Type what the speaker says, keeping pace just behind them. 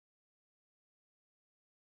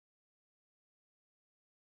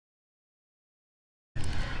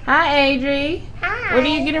Hi, Adrie. Hi. What are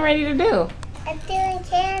you getting ready to do? I'm doing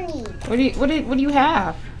candy. What do you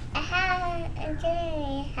have? I have a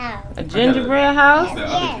gingerbread house. A gingerbread house? The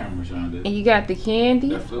other camera showing it. And you got the candy?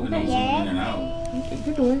 That flipping ain't zooming in and out.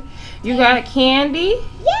 You're doing. You got candy?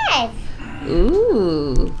 Yes.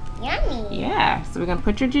 Ooh. Yummy. Yeah. So we're gonna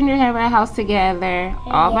put your gingerbread house together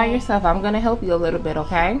all by Yeah. yourself. I'm gonna help you a little bit,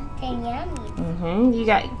 okay? They're yummy. You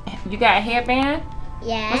got a headband?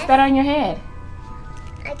 Yes. What's that on your head?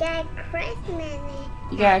 I got Christmas.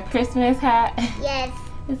 You got a Christmas hat? Yes.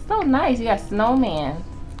 It's so nice. You got snowman.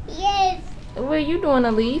 Yes. What are you doing,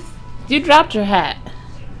 Elise? You dropped your hat.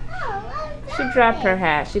 Oh, She dropped her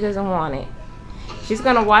hat. She doesn't want it. She's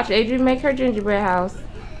gonna watch Adrie make her gingerbread house.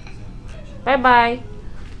 Bye bye.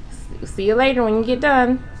 See you later when you get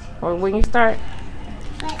done, or when you start.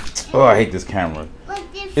 Oh, I hate this camera. But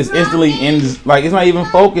It's instantly in. Like it's not even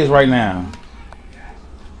focused right now.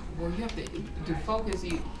 Well, you have to focus.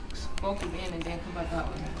 You focus in and then come back out.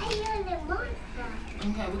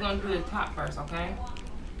 Okay, we're gonna do the top first, okay?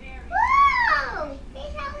 Whoa!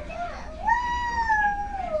 This how we do it.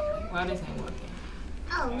 Whoa! Well, this ain't working.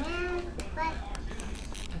 Oh man, but I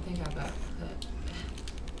think I got it.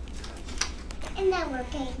 it's not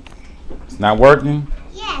working. It's not working.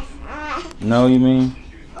 Yes. No, you mean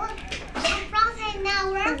The frosting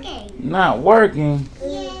not working. not working?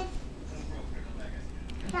 Yes.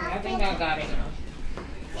 I think I got it now.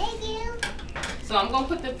 Thank you. So I'm gonna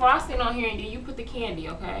put the frosting on here, and then you put the candy,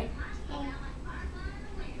 okay? Okay,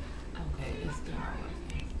 it's still not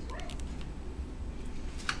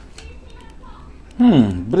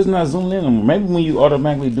working. But it's not zoomed in anymore. Maybe when you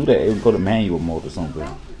automatically do that, it would go to manual mode or something.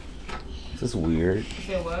 This is weird. You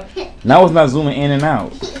said what? Now it's not zooming in and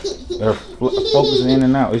out. Or focusing in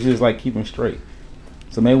and out. It's just like keeping straight.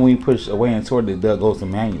 So maybe when you push away and toward it, that goes to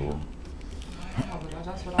manual. Oh, but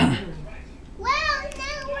that's what I do. Well, it's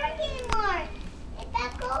not working anymore. It's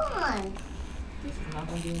back on. This is not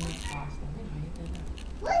gonna be enough frosting.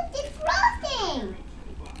 What's the frosting?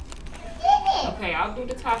 Did it? Okay, I'll do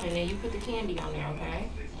the top, and then you put the candy on there, okay?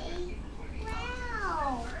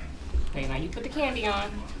 Wow. Okay, now you put the candy on.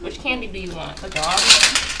 Which candy do you want? Look at all these.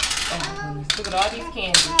 Oh, goodness. Look at all these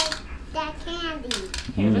candies. That candy.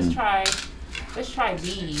 Here, let's try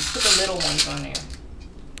these. Put the little ones on there.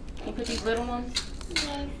 Can you put these little ones?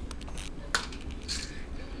 Yes.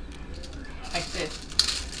 Like this.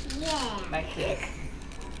 Yeah. Like this.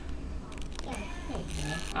 Yeah.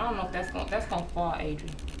 Okay. I don't know if that's gonna fall, Adrie.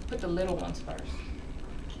 Put the little ones first.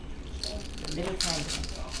 The little tiny ones.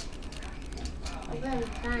 Little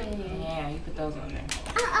tiny. Yeah, you put those on there.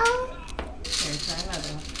 Uh-oh. Here, try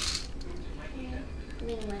another one.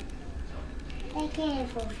 Wait a minute. They can't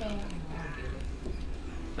fulfill.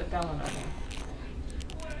 Put that one on there.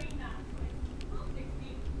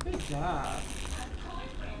 Good job.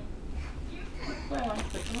 Go on,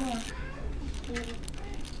 put some more.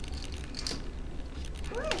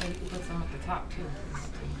 And you can put some at the top too.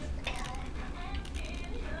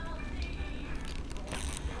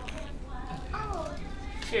 Oh.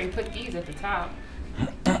 Sure, you put these at the top.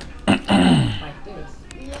 Like this.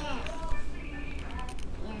 Yeah.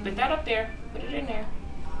 Put that up there. Put it in there.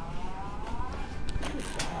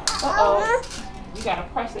 Uh-oh. You gotta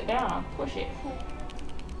press it down. Push it.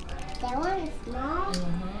 That one is small.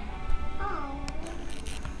 Oh.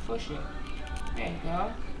 Push it. There you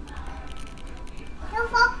go. No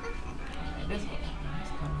focus. Okay, this one. That's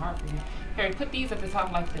kind of hard for you. Here, put these at the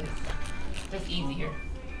top like this. That's easier.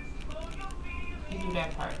 You do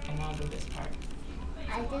that part, and I'll do this part.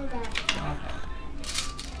 I do that.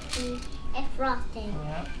 Okay. It's frosting.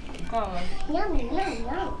 Yep. Keep going. Yummy, yum,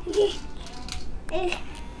 yum.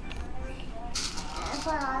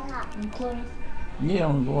 Put it on top. You close. Yeah,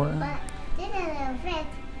 I'm bored. But this doesn't fit.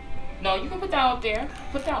 No, you can put that up there.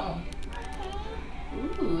 Put that one.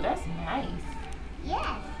 Ooh, that's nice.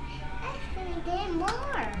 Yes. Actually, there's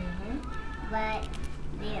more. But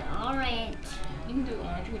they're orange. You can do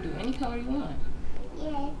orange. You can do any color you want.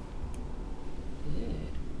 Yes. Good.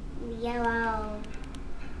 Yellow.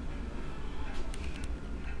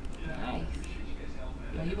 Nice.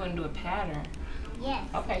 Now you want to do a pattern. Yes.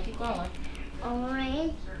 Okay, keep going.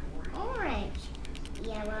 Orange. Orange.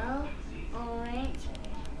 Yellow. Orange.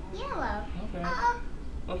 Yellow. Okay. Uh-oh.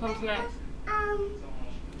 What comes next?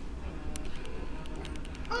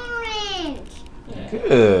 Orange. Yeah.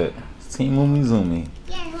 Good. Team Moomy Zoomy.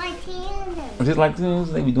 Yes, like candles. Just like this,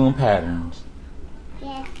 they be doing patterns.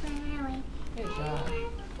 Yes, finally. Good job.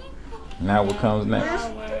 Now what comes next?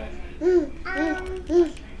 Flower. Now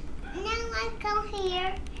let's go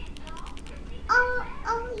here. Oh,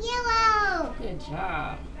 yellow. Good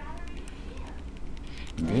job.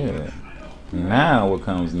 Good. Now what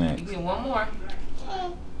comes next? You get one more.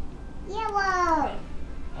 Okay. Yellow.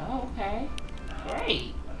 Oh, okay.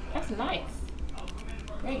 Great. That's nice.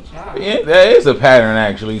 Great job. Yeah, that is a pattern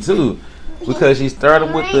actually too, because she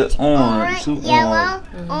started with the orange, two yellow,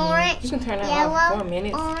 orange. orange, You can turn that yellow, off for 4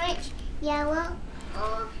 minutes. orange, yellow,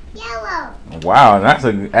 yellow. Wow, that's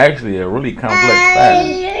actually a really complex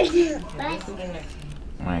pattern. Let's do the next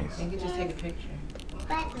one. Nice. And you just take a picture.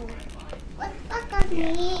 What's on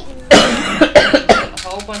me? A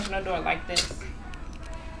whole bunch on the door like this.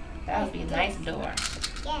 That would be a nice door.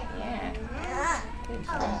 Yes. Yeah. Good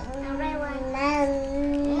job. The red one.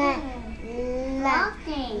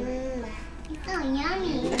 Frosting. It's so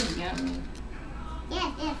yummy. It's yummy.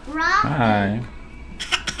 Yes, it's frosting. Hi.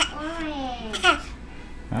 Orange.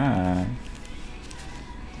 Hi.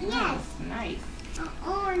 Yes, Nice. an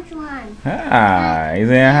orange one. Hi. You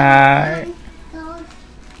saying hi? Goes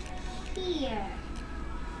here.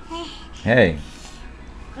 Hey.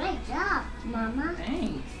 Great job, Mama.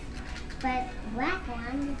 Thanks. But black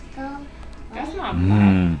one, let's go. That's not black.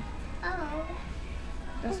 Mm. Oh,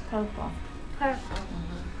 That's purple. purple.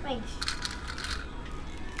 Wait,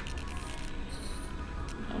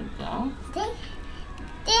 There we go.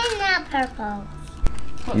 they're not purple.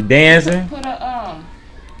 You dancing? Put a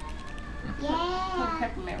Yeah.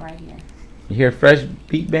 peppermint right here. You hear fresh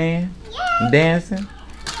beat band? Yeah. You dancing?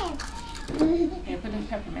 Here, put the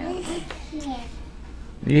peppermint. Yeah.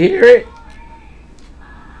 You hear it?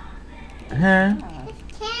 Huh?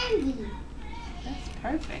 It's candy. That's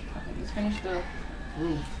perfect. Okay, let's finish the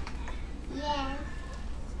roof. Yeah.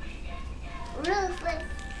 Roof with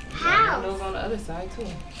And those house. on the other side too.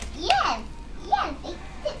 Yes. Yes.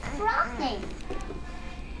 It's frosting.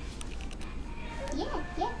 Yes.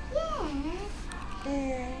 Yes.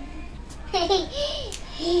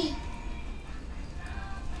 Yes.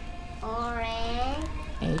 Orange.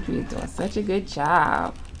 Adrie's doing such a good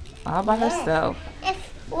job. All by herself.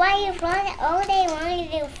 Why you frosting? Oh, they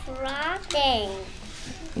want to do frosting.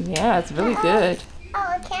 Yeah, it's really good.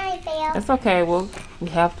 Oh, can I fail? It's okay. We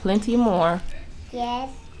have plenty more. Yes.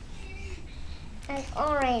 Like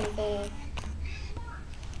oranges.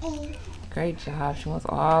 Great job. She wants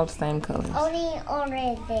all the same colors. Only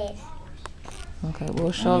oranges. Okay,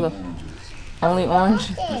 we'll show the only orange.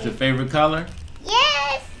 What's your favorite color?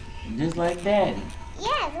 Yes. Just like Daddy.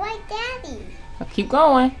 Yes, like Daddy. Keep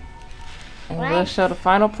going. And we'll Right. show the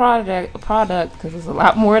final product because there's a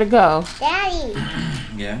lot more to go. Daddy.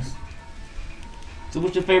 Yes. So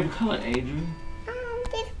what's your favorite color, Adrian?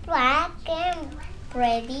 This black and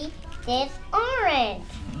pretty. This orange.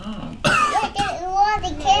 Oh. Yeah, this was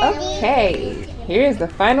the candy. Okay, here's the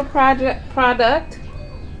final product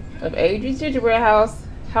of Adrie's gingerbread house.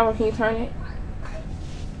 How can you turn it?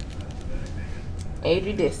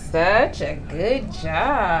 Adrie did such a good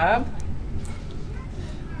job.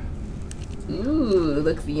 Ooh, it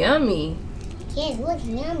looks yummy. Yes, it looks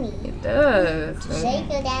yummy. It does.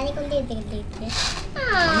 Shake your daddy go live this.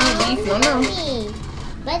 At least you'll know. Yummy.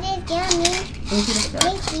 But it's yummy.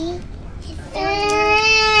 Tasty.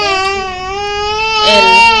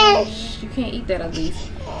 And you can't eat that, at least.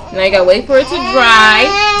 Now you gotta wait for it to dry.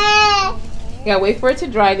 You gotta wait for it to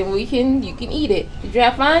dry, then you can eat it. Did you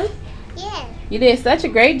have fun? Yeah. You did such a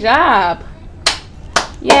great job.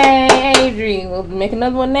 Yay, Adrie. We'll make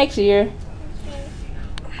another one next year.